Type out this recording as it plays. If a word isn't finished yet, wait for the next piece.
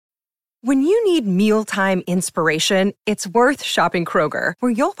When you need mealtime inspiration, it's worth shopping Kroger,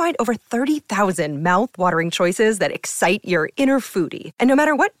 where you'll find over 30,000 mouth-watering choices that excite your inner foodie. And no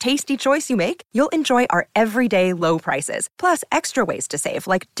matter what tasty choice you make, you'll enjoy our everyday low prices, plus extra ways to save,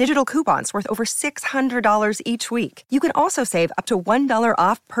 like digital coupons worth over $600 each week. You can also save up to $1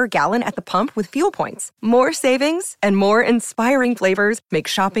 off per gallon at the pump with fuel points. More savings and more inspiring flavors make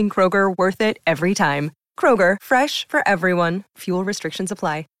shopping Kroger worth it every time. Kroger, fresh for everyone. Fuel restrictions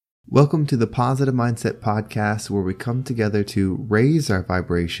apply. Welcome to the Positive Mindset Podcast, where we come together to raise our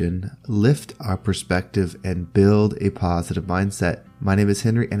vibration, lift our perspective, and build a positive mindset. My name is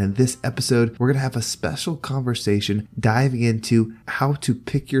Henry, and in this episode, we're going to have a special conversation diving into how to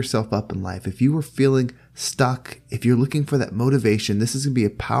pick yourself up in life. If you were feeling stuck, if you're looking for that motivation, this is going to be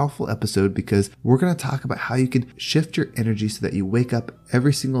a powerful episode because we're going to talk about how you can shift your energy so that you wake up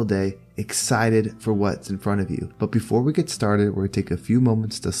every single day excited for what's in front of you. But before we get started, we're going to take a few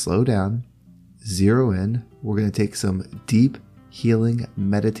moments to slow down, zero in. We're going to take some deep, healing,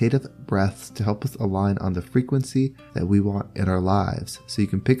 meditative breaths to help us align on the frequency that we want in our lives. So you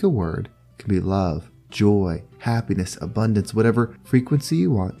can pick a word. It can be love, joy, happiness, abundance, whatever frequency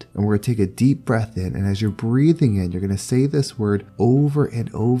you want. And we're going to take a deep breath in. And as you're breathing in, you're going to say this word over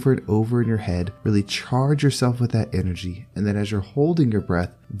and over and over in your head. Really charge yourself with that energy. And then as you're holding your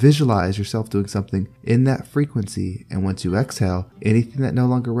breath, visualize yourself doing something in that frequency. And once you exhale, anything that no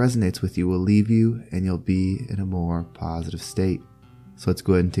longer resonates with you will leave you and you'll be in a more positive state. So let's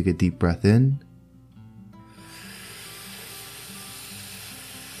go ahead and take a deep breath in.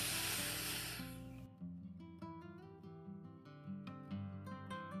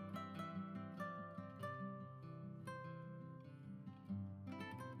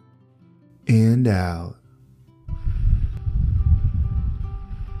 And out.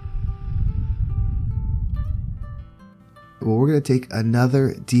 Well, we're going to take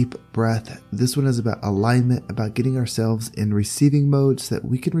another deep breath. This one is about alignment, about getting ourselves in receiving mode so that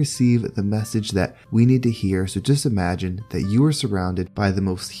we can receive the message that we need to hear. So just imagine that you are surrounded by the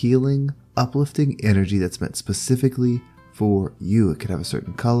most healing, uplifting energy that's meant specifically for you. It could have a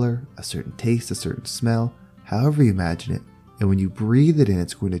certain color, a certain taste, a certain smell, however you imagine it. And when you breathe it in,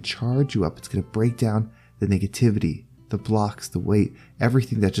 it's going to charge you up. It's going to break down the negativity, the blocks, the weight,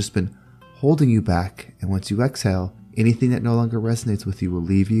 everything that's just been holding you back. And once you exhale, anything that no longer resonates with you will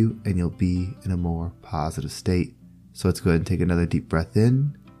leave you and you'll be in a more positive state. So let's go ahead and take another deep breath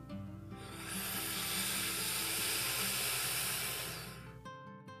in.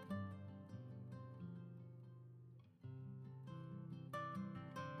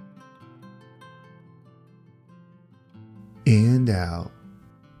 And out.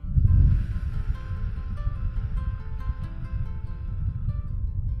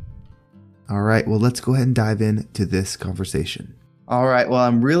 All right, well, let's go ahead and dive into this conversation. All right, well,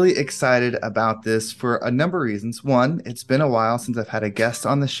 I'm really excited about this for a number of reasons. One, it's been a while since I've had a guest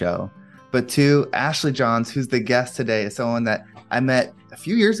on the show. But two, Ashley Johns, who's the guest today, is someone that I met a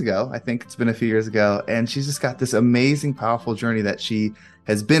few years ago. I think it's been a few years ago. And she's just got this amazing, powerful journey that she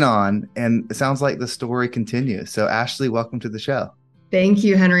has been on. And it sounds like the story continues. So Ashley, welcome to the show. Thank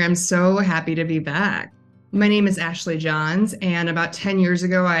you, Henry. I'm so happy to be back. My name is Ashley Johns. And about 10 years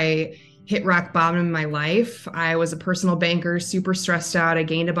ago, I hit rock bottom in my life. I was a personal banker, super stressed out. I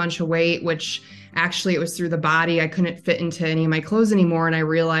gained a bunch of weight, which actually it was through the body. I couldn't fit into any of my clothes anymore. And I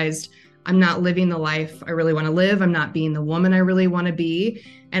realized I'm not living the life I really want to live. I'm not being the woman I really want to be.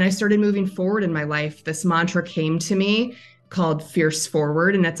 And I started moving forward in my life. This mantra came to me called Fierce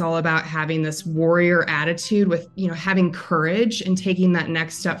Forward. And it's all about having this warrior attitude with, having courage and taking that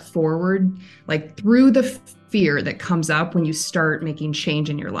next step forward, like through the fear that comes up when you start making change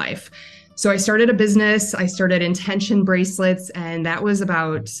in your life. So I started a business. I started intention bracelets, and that was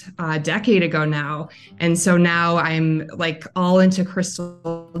about a decade ago now. And so now I'm like all into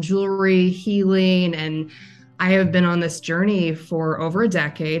crystal jewelry, healing, and I have been on this journey for over a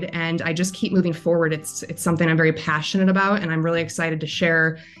decade, and I just keep moving forward. It's something I'm very passionate about, and I'm really excited to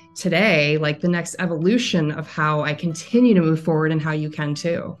share today, like the next evolution of how I continue to move forward and how you can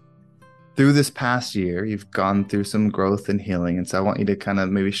too. Through this past year, you've gone through some growth and healing. And so I want you to kind of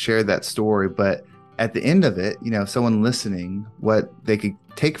maybe share that story. But at the end of it, someone listening, what they could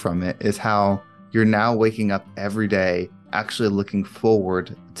take from it is how you're now waking up every day, actually looking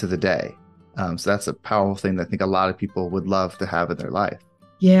forward to the day. So that's a powerful thing that I think a lot of people would love to have in their life.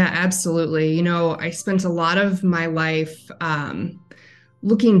 Yeah, absolutely. I spent a lot of my life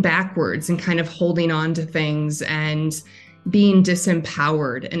looking backwards and kind of holding on to things and being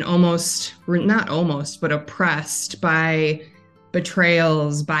disempowered and but oppressed by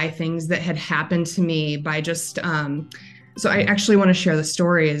betrayals, by things that had happened to me, by just So I actually want to share the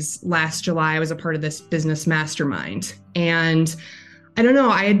story. Is last July, I was a part of this business mastermind. And I don't know,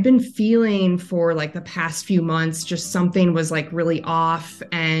 I had been feeling for like the past few months, just something was like really off.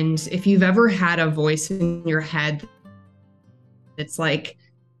 And if you've ever had a voice in your head, it's like,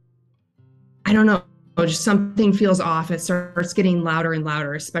 I don't know, just something feels off. It starts getting louder and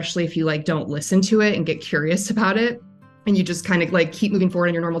louder, especially if you like don't listen to it and get curious about it. And you just kind of like keep moving forward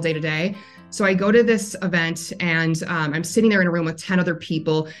in your normal day to day. So I go to this event and I'm sitting there in a room with 10 other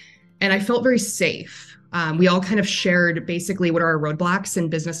people and I felt very safe. We all kind of shared basically what are our roadblocks in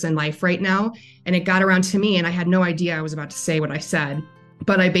business and life right now. And it got around to me and I had no idea I was about to say what I said.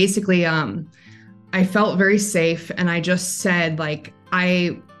 But I basically, I felt very safe. And I just said, like,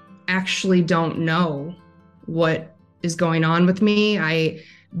 I actually don't know what is going on with me. I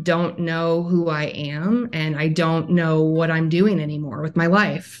don't know who I am. And I don't know what I'm doing anymore with my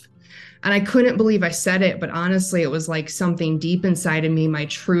life. And I couldn't believe I said it. But honestly, it was like something deep inside of me, my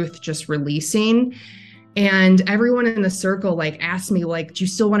truth just releasing. And everyone in the circle like asked me, like, do you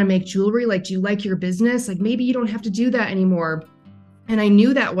still want to make jewelry? Like, do you like your business? Like, maybe you don't have to do that anymore. And I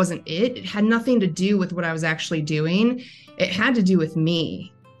knew that wasn't it. It had nothing to do with what I was actually doing. It had to do with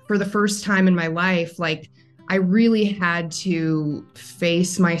me. For the first time in my life, like, I really had to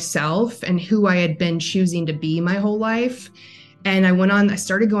face myself and who I had been choosing to be my whole life. And I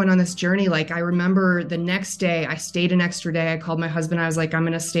started going on this journey. Like, I remember the next day, I stayed an extra day. I called my husband. I was like, I'm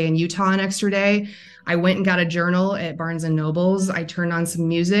going to stay in Utah an extra day. I went and got a journal at Barnes and Noble's. I turned on some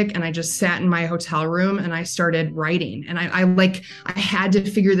music and I just sat in my hotel room and I started writing. And I had to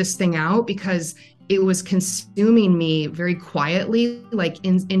figure this thing out because it was consuming me very quietly, like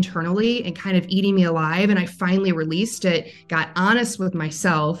internally, and kind of eating me alive. And I finally released it, got honest with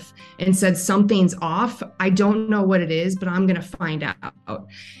myself and said, something's off. I don't know what it is, but I'm going to find out.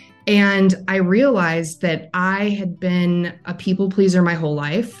 And I realized that I had been a people pleaser my whole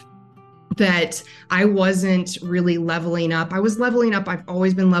life, that I wasn't really leveling up. I was leveling up. I've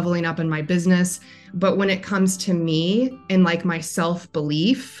always been leveling up in my business. But when it comes to me and like my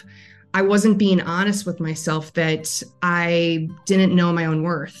self-belief, I wasn't being honest with myself, that I didn't know my own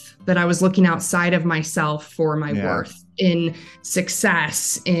worth, that I was looking outside of myself for my worth in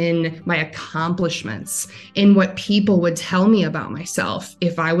success, in my accomplishments, in what people would tell me about myself,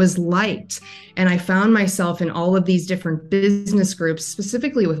 if I was liked. And I found myself in all of these different business groups,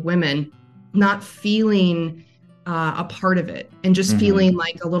 specifically with women, not feeling a part of it and just feeling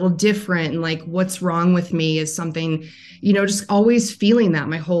like a little different and like what's wrong with me is something, just always feeling that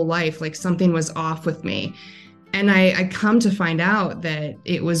my whole life, like something was off with me. And I come to find out that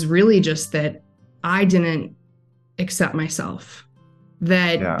it was really just that I didn't accept myself,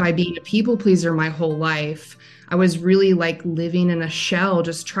 that by being a people pleaser my whole life, I was really like living in a shell,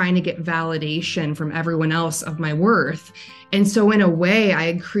 just trying to get validation from everyone else of my worth. And so in a way, I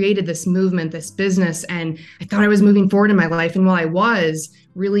had created this movement, this business, and I thought I was moving forward in my life. And while I was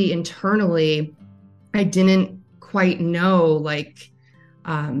really internally, I didn't quite know like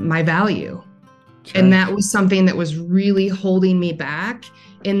my value. Sure. And that was something that was really holding me back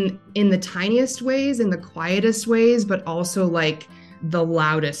in the tiniest ways, in the quietest ways, but also like the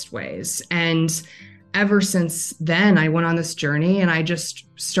loudest ways. And ever since then, I went on this journey and I just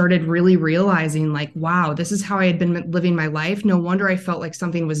started really realizing like, wow, this is how I had been living my life. No wonder I felt like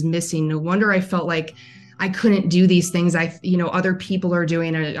something was missing. No wonder I felt like I couldn't do these things other people are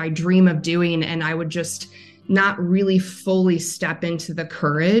doing, I dream of doing. And I would just not really fully step into the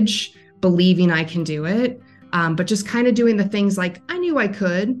courage, believing I can do it. But just kind of doing the things like I knew I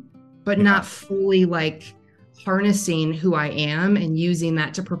could, but not fully like harnessing who I am and using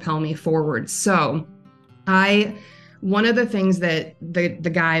that to propel me forward. So one of the things that the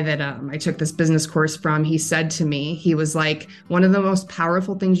guy that I took this business course from, he said to me, he was like, one of the most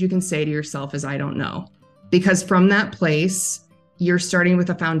powerful things you can say to yourself is, I don't know. Because from that place, you're starting with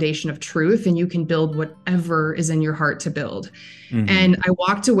a foundation of truth and you can build whatever is in your heart to build. Mm-hmm. And I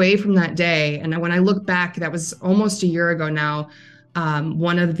walked away from that day. And when I look back, that was almost a year ago now.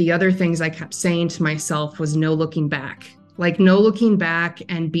 One of the other things I kept saying to myself was no looking back, like no looking back,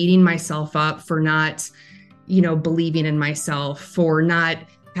 and beating myself up for not, believing in myself, for not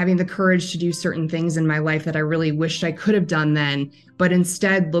having the courage to do certain things in my life that I really wished I could have done then, but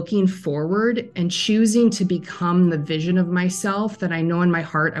instead looking forward and choosing to become the vision of myself that I know in my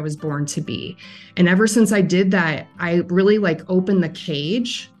heart I was born to be. And ever since I did that, I really opened the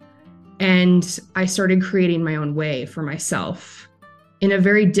cage and I started creating my own way for myself in a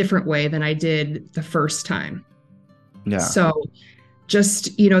very different way than I did the first time. Yeah. So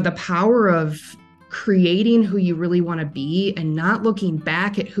just, the power of creating who you really want to be and not looking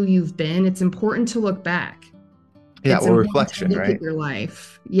back at who you've been. It's important to look back. Yeah, It's or important to reflection, look right? at your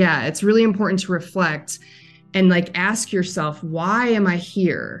life. Yeah, it's really important to reflect and like ask yourself, why am I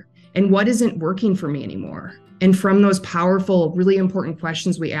here? And what isn't working for me anymore? And from those powerful, really important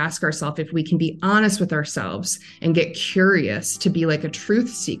questions we ask ourselves, if we can be honest with ourselves and get curious to be like a truth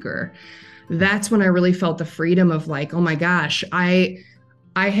seeker, that's when I really felt the freedom of like, oh my gosh, I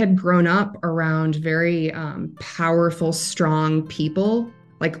had grown up around very powerful, strong people,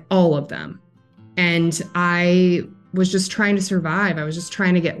 like all of them. And I was just trying to survive. I was just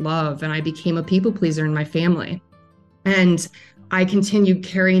trying to get love. And I became a people pleaser in my family. And I continued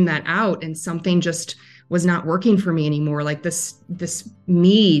carrying that out, and something just was not working for me anymore. Like this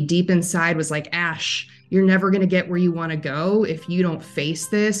me deep inside was like, Ash, you're never going to get where you want to go if you don't face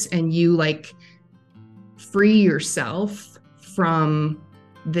this and you like free yourself from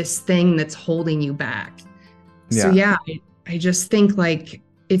this thing that's holding you back. So yeah, I just think like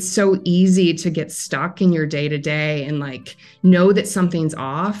it's so easy to get stuck in your day to day and like know that something's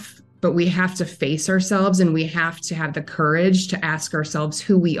off, but we have to face ourselves and we have to have the courage to ask ourselves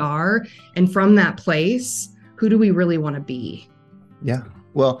who we are. And from that place, who do we really want to be? Yeah.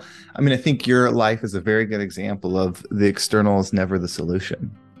 Well, I mean, I think your life is a very good example of the external is never the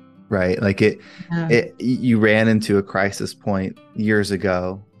solution, right? Like you ran into a crisis point years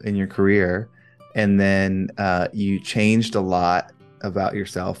ago in your career, and then you changed a lot about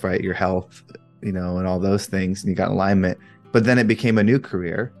yourself, right? Your health, and all those things, and you got alignment, but then it became a new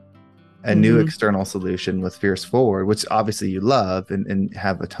career, a new external solution with Fierce Forward, which obviously you love and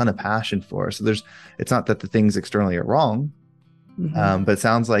have a ton of passion for. So it's not that the things externally are wrong, but it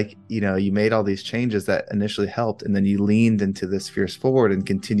sounds like, you made all these changes that initially helped, and then you leaned into this Fierce Forward and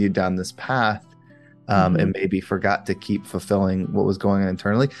continued down this path, and maybe forgot to keep fulfilling what was going on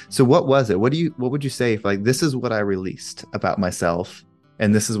internally. So what was it? What would you say if like, this is what I released about myself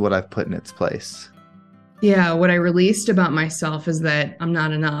and this is what I've put in its place? Yeah, what I released about myself is that I'm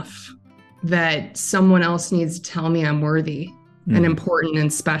not enough, that someone else needs to tell me I'm worthy and important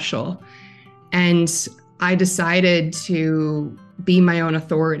and special. And I decided to be my own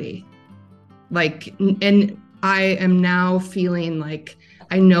authority. And I am now feeling like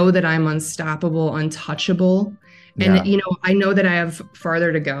I know that I'm unstoppable, untouchable. And, I know that I have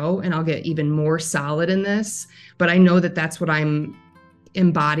farther to go and I'll get even more solid in this, but I know that that's what I'm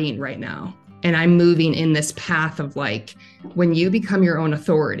embodying right now. And I'm moving in this path of like, when you become your own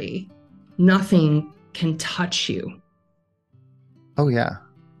authority, nothing can touch you. Oh yeah.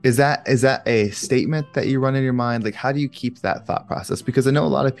 Is that a statement that you run in your mind? Like, how do you keep that thought process? Because I know a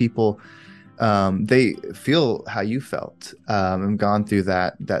lot of people, they feel how you felt, and gone through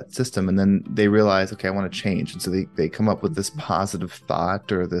that system, and then they realize, okay, I want to change. And so they come up with this positive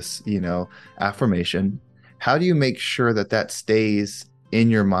thought or this, affirmation. How do you make sure that stays in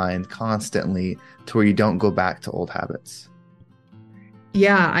your mind constantly to where you don't go back to old habits?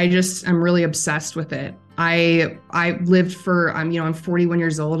 Yeah, I'm really obsessed with it. I lived I'm 41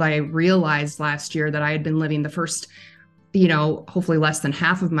 years old. I realized last year that I had been living the first, hopefully less than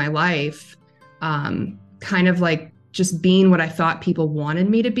half of my life, kind of like just being what I thought people wanted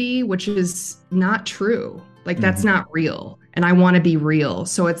me to be, which is not true. Like that's not real. And I want to be real.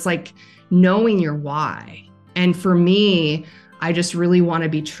 So it's like knowing your why. And for me, I just really want to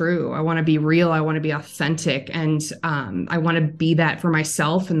be true. I want to be real. I want to be authentic. And I want to be that for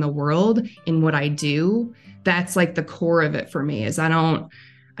myself and the world in what I do. That's like the core of it for me is I don't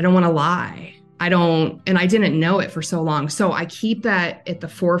want to lie. And I didn't know it for so long. So I keep that at the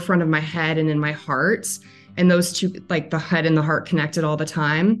forefront of my head and in my heart. And those two, like the head and the heart connected all the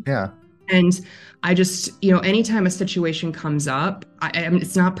time. Yeah. And I just, anytime a situation comes up,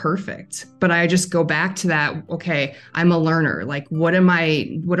 it's not perfect, but I just go back to that. Okay, I'm a learner. Like, what do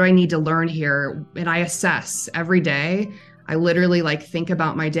I need to learn here? And I assess every day. I literally like think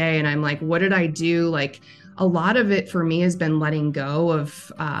about my day and I'm like, what did I do? Like a lot of it for me has been letting go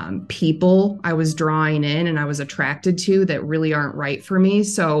of people I was drawing in and I was attracted to that really aren't right for me.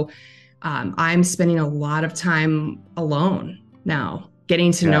 So I'm spending a lot of time alone now,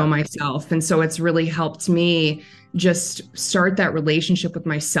 getting to know myself. And so it's really helped me just start that relationship with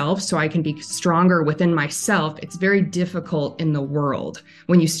myself so I can be stronger within myself. It's very difficult in the world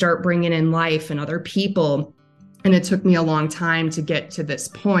when you start bringing in life and other people. And it took me a long time to get to this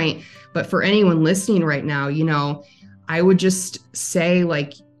point. But for anyone listening right now, I would just say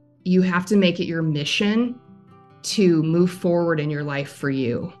like, you have to make it your mission to move forward in your life for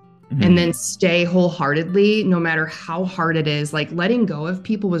you. And then stay wholeheartedly, no matter how hard it is. Like letting go of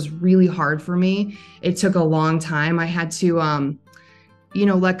people was really hard for me. It took a long time. I had to,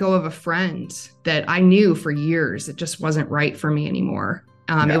 let go of a friend that I knew for years. It just wasn't right for me anymore.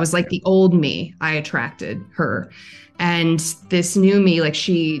 It was like the old me, I attracted her. And this new me, like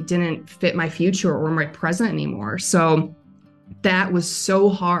she didn't fit my future or my present anymore. So that was so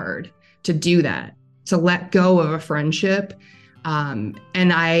hard to do that, to let go of a friendship. And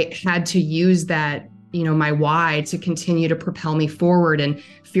I had to use that, my why to continue to propel me forward and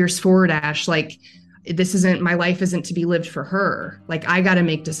fierce forward, Ash. Like, my life isn't to be lived for her. Like, I got to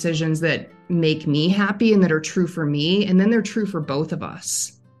make decisions that make me happy and that are true for me. And then they're true for both of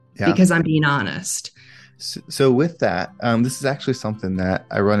us because I'm being honest. So with that, this is actually something that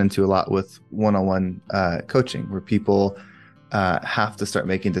I run into a lot with one-on-one coaching, where people have to start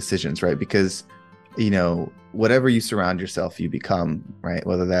making decisions, right? Because, whatever you surround yourself, you become, right?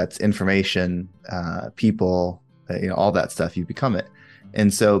 Whether that's information, people, all that stuff, you become it.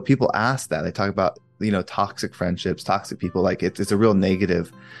 And so people ask that. They talk about, toxic friendships, toxic people, like it's a real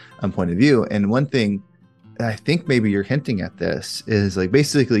negative point of view. And one thing I think maybe you're hinting at this is like,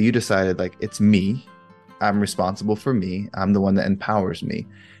 basically you decided like, it's me. I'm responsible for me. I'm the one that empowers me.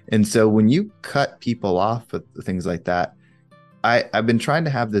 And so when you cut people off with things like that, I've been trying to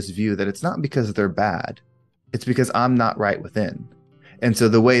have this view that it's not because they're bad. It's because I'm not right within. And so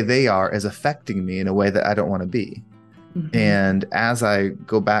the way they are is affecting me in a way that I don't want to be. Mm-hmm. And as I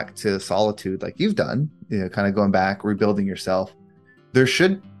go back to solitude, like you've done, kind of going back, rebuilding yourself, there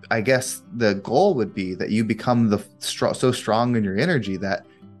should, I guess the goal would be that you become so strong in your energy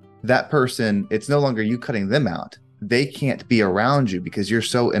that person, it's no longer you cutting them out. They can't be around you because you're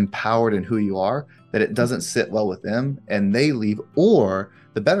so empowered in who you are that it doesn't sit well with them and they leave. Or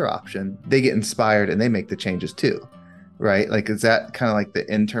the better option, they get inspired and they make the changes too, right? Like, is that kind of like the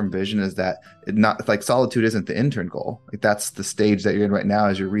intern vision? Is that not like solitude isn't the intern goal? Like, that's the stage that you're in right now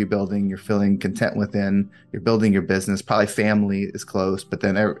as you're rebuilding, you're feeling content within, you're building your business, probably family is close, but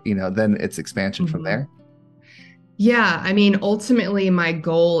then, then it's expansion from there. Yeah, I mean, ultimately, my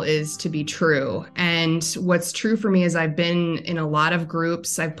goal is to be true. And what's true for me is I've been in a lot of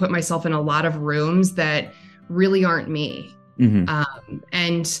groups. I've put myself in a lot of rooms that really aren't me. Mm-hmm.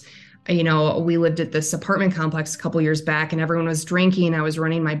 We lived at this apartment complex a couple years back and everyone was drinking. I was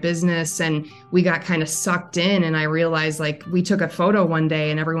running my business and we got kind of sucked in. And I realized, like, we took a photo one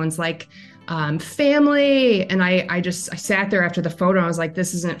day and everyone's like, family. And I sat there after the photo. And I was like,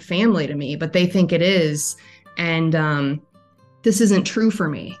 this isn't family to me, but they think it is. And this isn't true for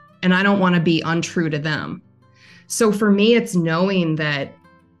me. And I don't want to be untrue to them. So for me, it's knowing that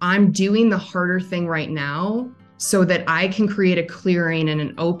I'm doing the harder thing right now so that I can create a clearing and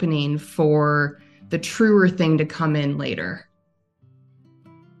an opening for the truer thing to come in later.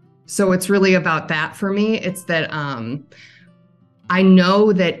 So it's really about that for me. It's that I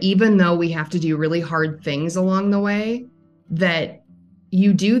know that even though we have to do really hard things along the way, that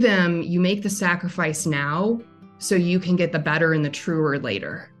you do them, you make the sacrifice now so you can get the better and the truer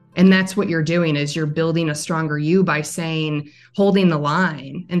later. And that's what you're doing, is you're building a stronger you by holding the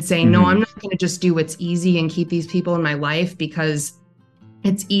line and saying, mm-hmm. No, I'm not going to just do what's easy and keep these people in my life because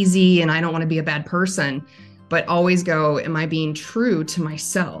it's easy and I don't want to be a bad person, but always go, am I being true to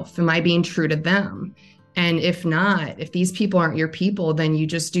myself? Am I being true to them? And if not, if these people aren't your people, then you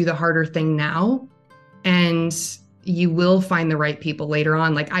just do the harder thing now and you will find the right people later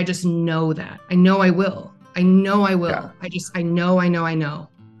on. Like, I just know that. I know I will. Yeah. I know.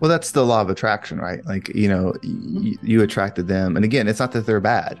 Well, that's the law of attraction, right? Like, you attracted them. And again, it's not that they're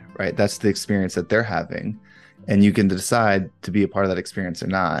bad, right? That's the experience that they're having. And you can decide to be a part of that experience or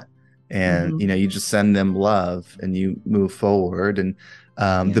not. And, mm-hmm. You just send them love and you move forward. And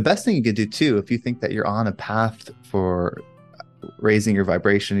the best thing you can do too, if you think that you're on a path for raising your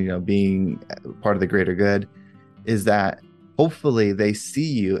vibration, being part of the greater good, is that hopefully they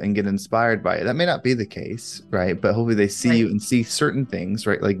see you and get inspired by it. That may not be the case, right? But hopefully they see you and see certain things,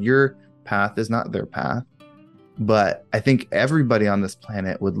 right? Like, your path is not their path. But I think everybody on this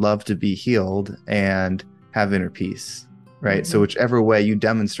planet would love to be healed and have inner peace, right? Mm-hmm. So whichever way you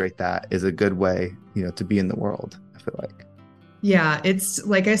demonstrate that is a good way, to be in the world, I feel like. Yeah, it's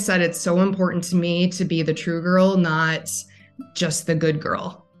like I said, it's so important to me to be the true girl, not just the good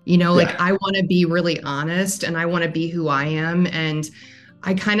girl. I want to be really honest and I want to be who I am. And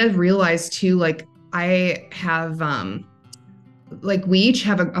I kind of realized too, like, I have, we each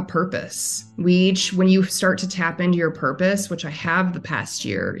have a purpose. When you start to tap into your purpose, which I have the past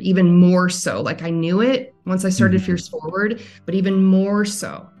year, even more so, like, I knew it once I started mm-hmm. Fierce Forward, but even more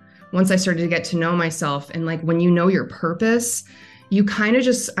so once I started to get to know myself. And like, when you know your purpose, you kind of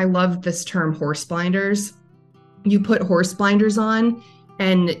I love this term, horse blinders. You put horse blinders on.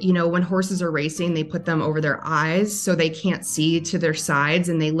 And, when horses are racing, they put them over their eyes so they can't see to their sides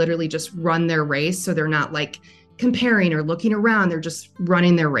and they literally just run their race. So they're not like comparing or looking around. They're just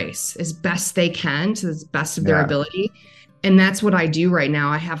running their race as best they can to the best of their ability. And that's what I do right now.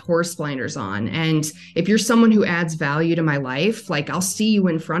 I have horse blinders on. And if you're someone who adds value to my life, like I'll see you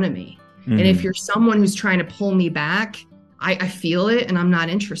in front of me. Mm-hmm. And if you're someone who's trying to pull me back, I feel it and I'm not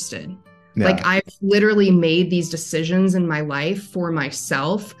interested. Yeah. Like I've literally made these decisions in my life for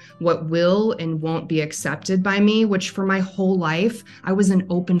myself, what will and won't be accepted by me, which for my whole life, I was an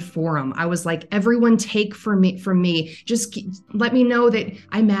open forum. I was like, everyone take from me. Just let me know that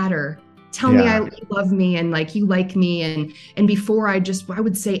I matter. Tell me you love me and like you like me. And before I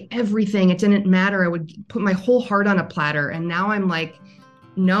would say everything. It didn't matter. I would put my whole heart on a platter. And now I'm like,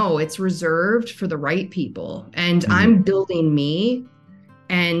 no, it's reserved for the right people. And I'm building me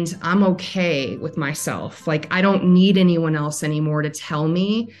and I'm okay with myself. Like, I don't need anyone else anymore to tell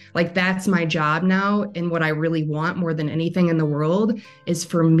me. Like, that's my job now. And what I really want more than anything in the world is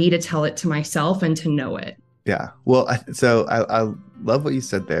for me to tell it to myself and to know it. Yeah. Well, so I love what you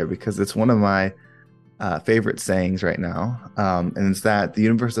said there because it's one of my favorite sayings right now. And it's that the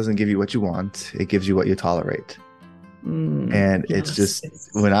universe doesn't give you what you want. It gives you what you tolerate. And it's just,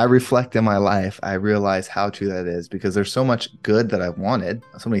 when I reflect in my life, I realize how true that is because there's so much good that I wanted,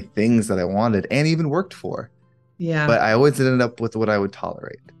 so many things that I wanted and even worked for. Yeah. But I always ended up with what I would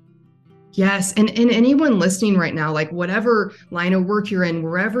tolerate. Yes. And anyone listening right now, like whatever line of work you're in,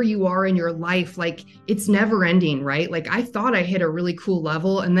 wherever you are in your life, like it's never ending, right? Like I thought I hit a really cool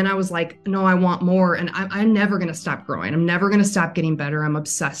level and then I was like, no, I want more. And I'm never going to stop growing. I'm never going to stop getting better. I'm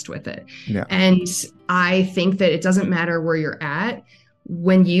obsessed with it. Yeah. And I think that it doesn't matter where you're at.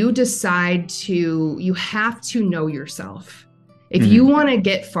 When you decide you have to know yourself. If you want to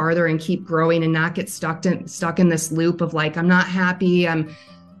get farther and keep growing and not get stuck in this loop of like, I'm not happy. I'm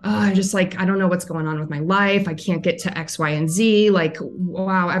just like, I don't know what's going on with my life. I can't get to X, Y, and Z. Like,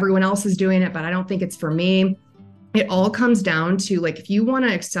 wow, everyone else is doing it, but I don't think it's for me. It all comes down to like, if you want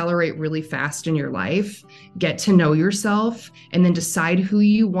to accelerate really fast in your life, get to know yourself and then decide who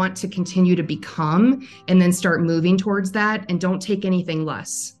you want to continue to become and then start moving towards that and don't take anything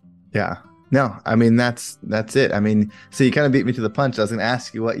less. Yeah, no, I mean, that's it. I mean, so you kind of beat me to the punch. I was going to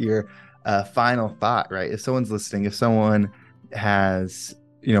ask you what your final thought, right? If someone's listening, if someone has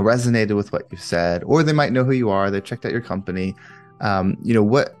resonated with what you said, or they might know who you are, they checked out your company.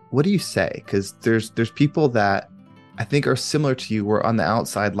 What do you say? Because there's people that I think are similar to you, where on the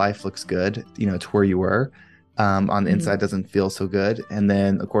outside life looks good, to where you were. On the inside doesn't feel so good. And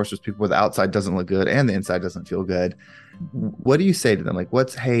then of course there's people where the outside doesn't look good and the inside doesn't feel good. What do you say to them? Like,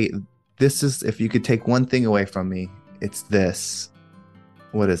 hey, this is, if you could take one thing away from me, it's this.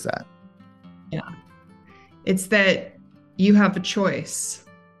 What is that? Yeah. It's that you have a choice.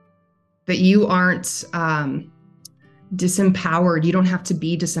 That you aren't disempowered. You don't have to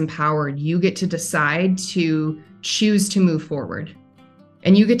be disempowered. You get to decide to choose to move forward.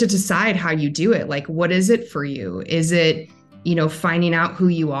 And you get to decide how you do it. Like, what is it for you? Is it, finding out who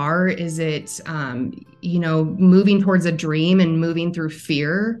you are? Is it, moving towards a dream and moving through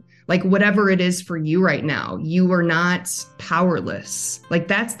fear? Like, whatever it is for you right now, you are not powerless. Like,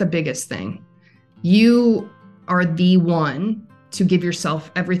 that's the biggest thing. You are the one to give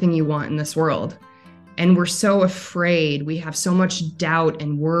yourself everything you want in this world. And we're so afraid. We have so much doubt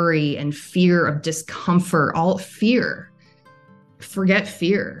and worry and fear of discomfort, all fear. Forget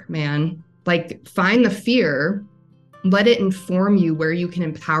fear, man. Like, find the fear, let it inform you where you can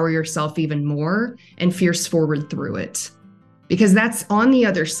empower yourself even more and fierce forward through it. Because that's on the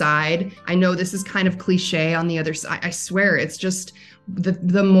other side. I know this is kind of cliche on the other side. I swear, it's just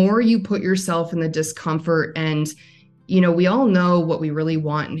the more you put yourself in the discomfort and we all know what we really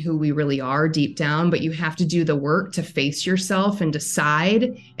want and who we really are deep down, but you have to do the work to face yourself and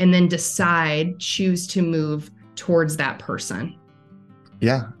then choose to move towards that person.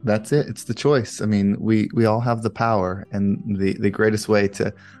 Yeah, that's it. It's the choice. I mean, we all have the power, and the greatest way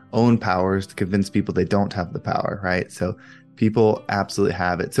to own power is to convince people they don't have the power, right? So people absolutely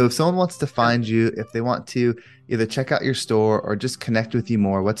have it. So if someone wants to find you, if they want to either check out your store or just connect with you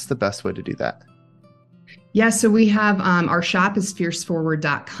more, what's the best way to do that? Yeah, so we have our shop is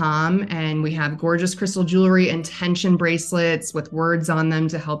fierceforward.com, and we have gorgeous crystal jewelry and tension bracelets with words on them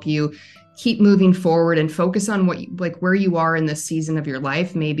to help you keep moving forward and focus on where you are in this season of your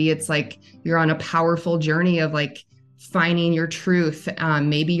life. Maybe it's like you're on a powerful journey of like finding your truth.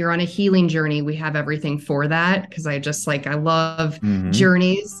 Maybe you're on a healing journey. We have everything for that because I love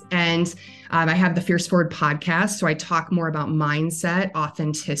journeys. And I have the Fierce Forward podcast. So I talk more about mindset,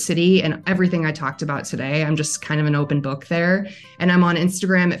 authenticity, and everything I talked about today. I'm just kind of an open book there. And I'm on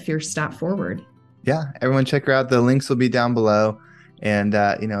Instagram at fierce.forward. Yeah, everyone check her out. The links will be down below. And,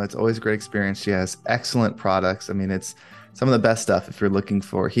 it's always a great experience. She has excellent products. I mean, it's some of the best stuff if you're looking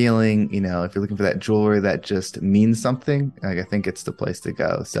for healing, if you're looking for that jewelry that just means something, I think it's the place to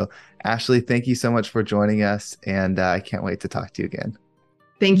go. So Ashley, thank you so much for joining us. And I can't wait to talk to you again.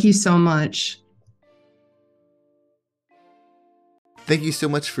 Thank you so much. Thank you so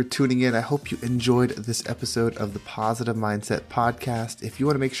much for tuning in. I hope you enjoyed this episode of the Positive Mindset Podcast. If you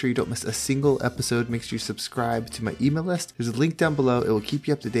want to make sure you don't miss a single episode, make sure you subscribe to my email list. There's a link down below. It will keep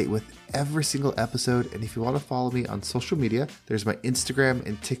you up to date with every single episode. And if you want to follow me on social media, there's my Instagram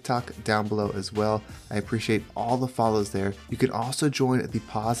and TikTok down below as well. I appreciate all the follows there. You can also join the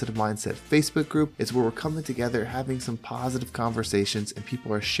Positive Mindset Facebook group. It's where we're coming together, having some positive conversations, and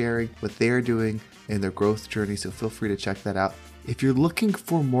people are sharing what they're doing in their growth journey. So feel free to check that out. If you're looking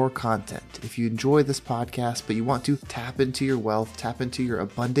for more content, if you enjoy this podcast, but you want to tap into your wealth, tap into your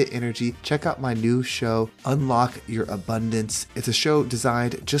abundant energy, check out my new show, Unlock Your Abundance. It's a show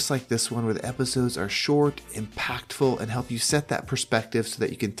designed just like this one, where the episodes are short, impactful, and help you set that perspective so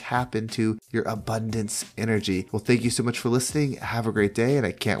that you can tap into your abundance energy. Well, thank you so much for listening. Have a great day, and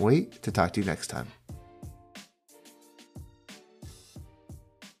I can't wait to talk to you next time.